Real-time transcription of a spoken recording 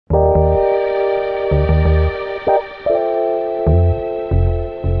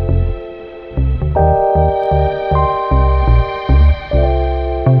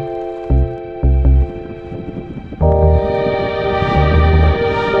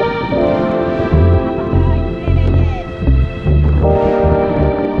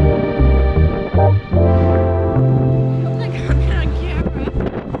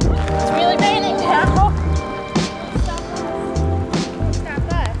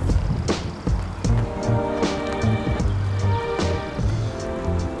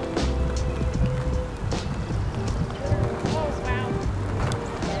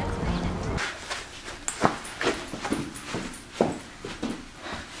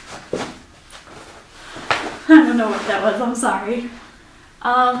don't know what that was, I'm sorry.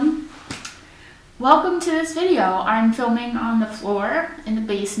 Welcome to this video. I'm filming on the floor in the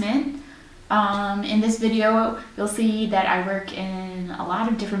basement. In this video, you'll see that I work in a lot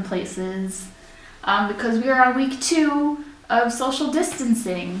of different places because we are on week 2 of social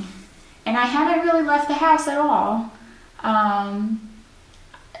distancing, and I haven't really left the house at all.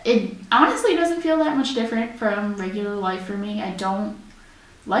 It honestly doesn't feel that much different from regular life for me. I don't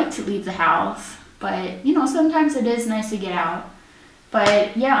like to leave the house, but you know, sometimes it is nice to get out.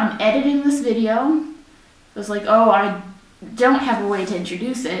 But yeah, I'm editing this video. It was like, oh, I don't have a way to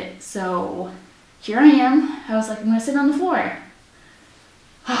introduce it, so here I am. I was like, I'm gonna sit on the floor.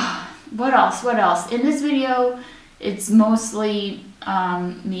 What else? In this video, it's mostly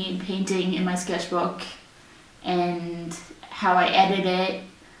me painting in my sketchbook and how I edit it.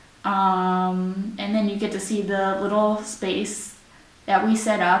 And then you get to see the little space that we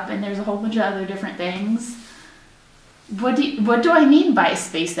set up, and there's a whole bunch of other different things. What do I mean by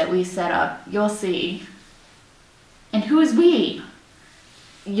space that we set up? You'll see. And who is we?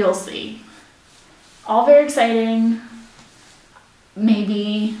 You'll see. All very exciting.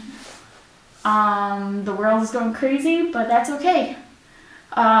 Maybe the world is going crazy, but that's okay.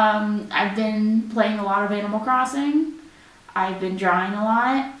 I've been playing a lot of Animal Crossing. I've been drawing a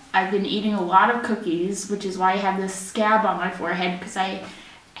lot. I've been eating a lot of cookies, which is why I have this scab on my forehead, because I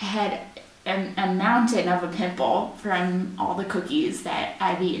had a mountain of a pimple from all the cookies that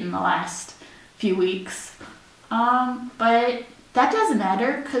I've eaten the last few weeks. But that doesn't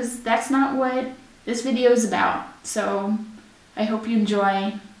matter, because that's not what this video is about. So I hope you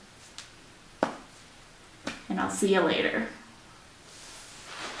enjoy, and I'll see you later.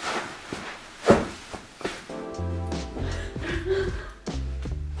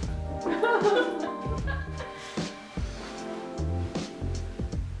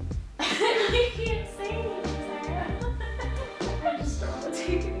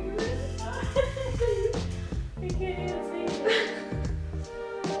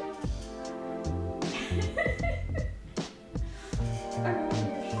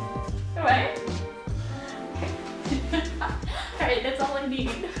 Alright, that's all I need.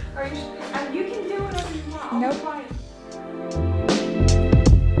 You can do whatever you want. Nope. Fine.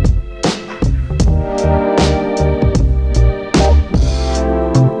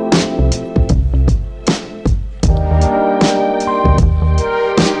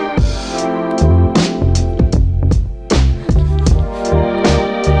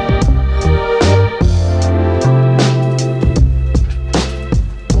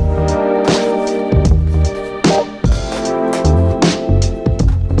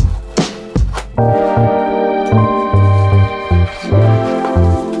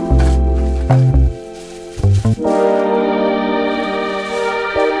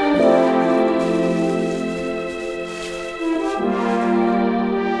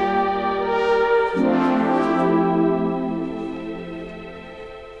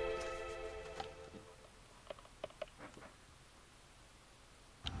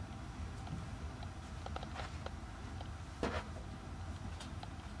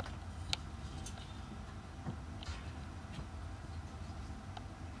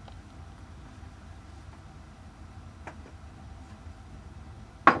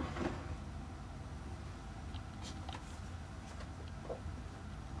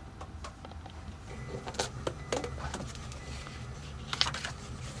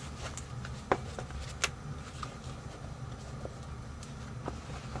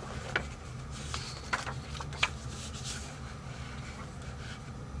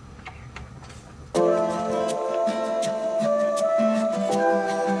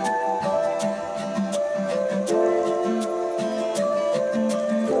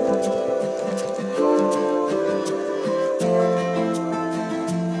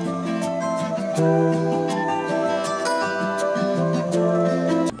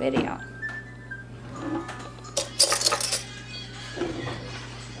 Video.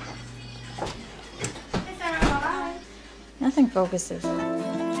 Nothing focuses.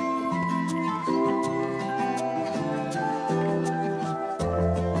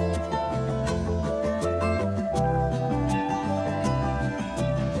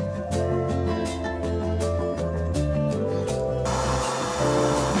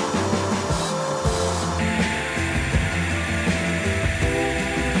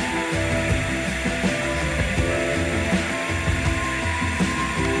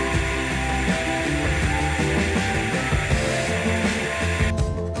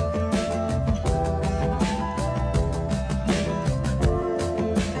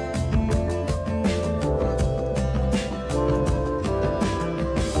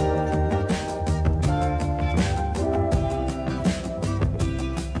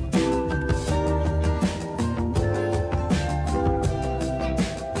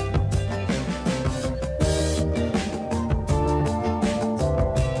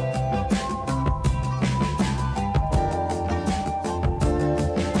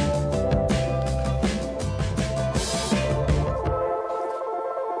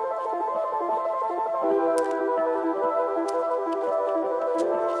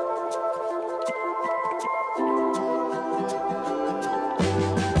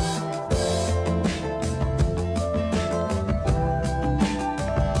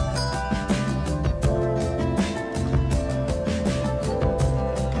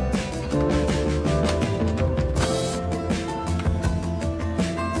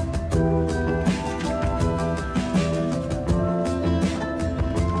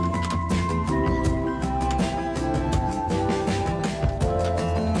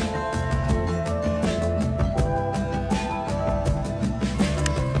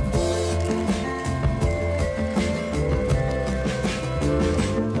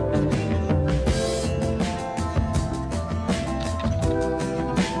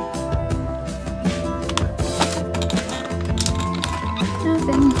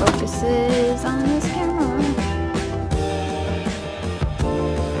 focuses on this camera.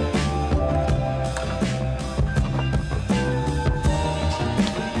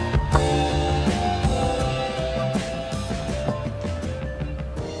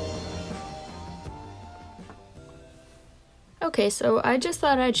 Okay, so I just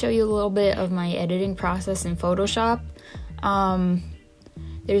thought I'd show you a little bit of my editing process in Photoshop.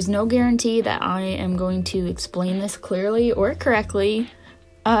 There's no guarantee that I am going to explain this clearly or correctly,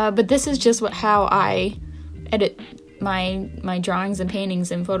 but this is just how I edit my drawings and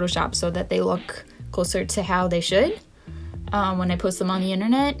paintings in Photoshop so that they look closer to how they should when I post them on the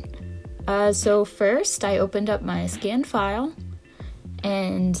internet. So first, I opened up my scanned file,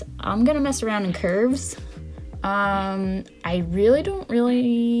 and I'm gonna mess around in curves. I really don't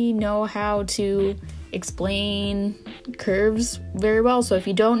know how to explain curves very well, so if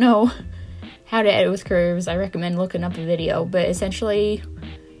you don't know how to edit with curves, I recommend looking up a video. But essentially,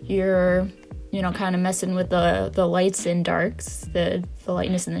 you're kind of messing with the lights and darks, the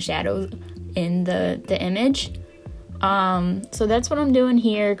lightness and the shadows in the image. So that's what I'm doing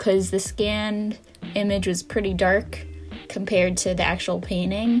here, because the scanned image was pretty dark compared to the actual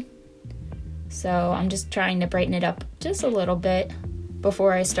painting. So I'm just trying to brighten it up just a little bit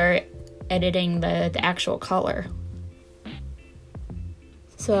before I start editing the actual color.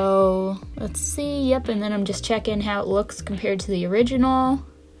 So let's see, yep, and then I'm just checking how it looks compared to the original.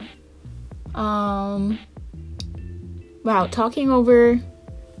 Wow, talking over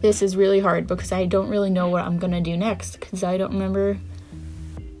this is really hard because I don't really know what I'm gonna do next, because I don't remember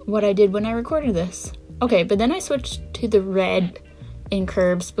what I did when I recorded this. Okay, but then I switched to the red in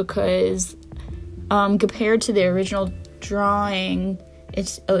curves because compared to the original drawing,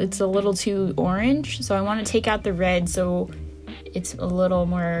 it's a little too orange, so I want to take out the red so it's a little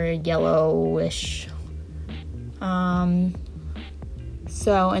more yellowish. And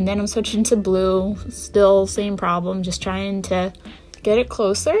then I'm switching to blue, still same problem, just trying to get it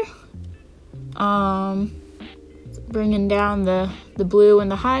closer. Bringing down the blue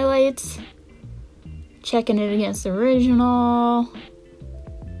and the highlights, checking it against the original.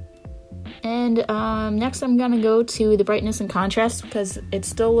 And next I'm gonna go to the brightness and contrast, because it's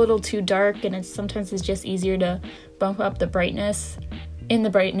still a little too dark, and sometimes it's just easier to bump up the brightness in the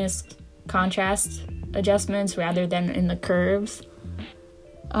brightness contrast adjustments rather than in the curves.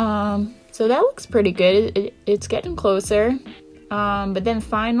 So that looks pretty good. It's getting closer. But then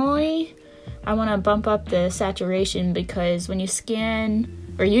finally, I want to bump up the saturation, because when you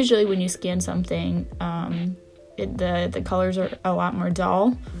scan, or usually when you scan something, the colors are a lot more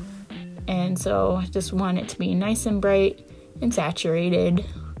dull. And so I just want it to be nice and bright and saturated.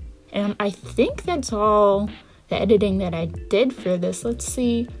 And I think that's all the editing that I did for this. Let's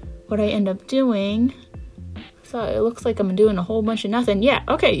see what I end up doing. So it looks like I'm doing a whole bunch of nothing. Yeah,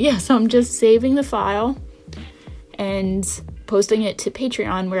 okay, yeah, so I'm just saving the file and posting it to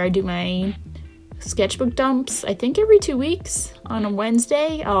Patreon, where I do my sketchbook dumps, I think every 2 weeks on a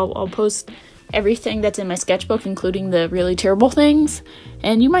Wednesday. I'll post everything that's in my sketchbook, including the really terrible things.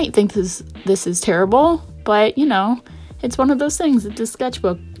 And you might think this is terrible, but it's one of those things. It's a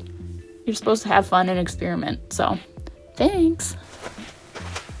sketchbook. You're supposed to have fun and experiment. So, thanks.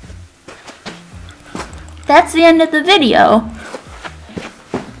 That's the end of the video.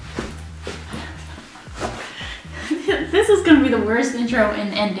 This is gonna be the worst intro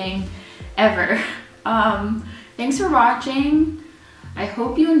and ending ever. Thanks for watching. I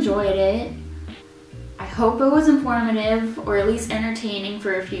hope you enjoyed it. I hope it was informative, or at least entertaining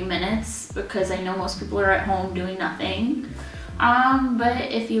for a few minutes, because I know most people are at home doing nothing.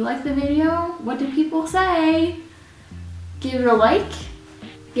 But if you like the video, what do people say? Give it a like,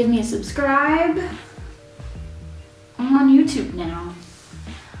 give me a subscribe. I'm on YouTube now.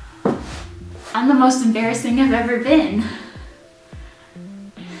 I'm the most embarrassing I've ever been.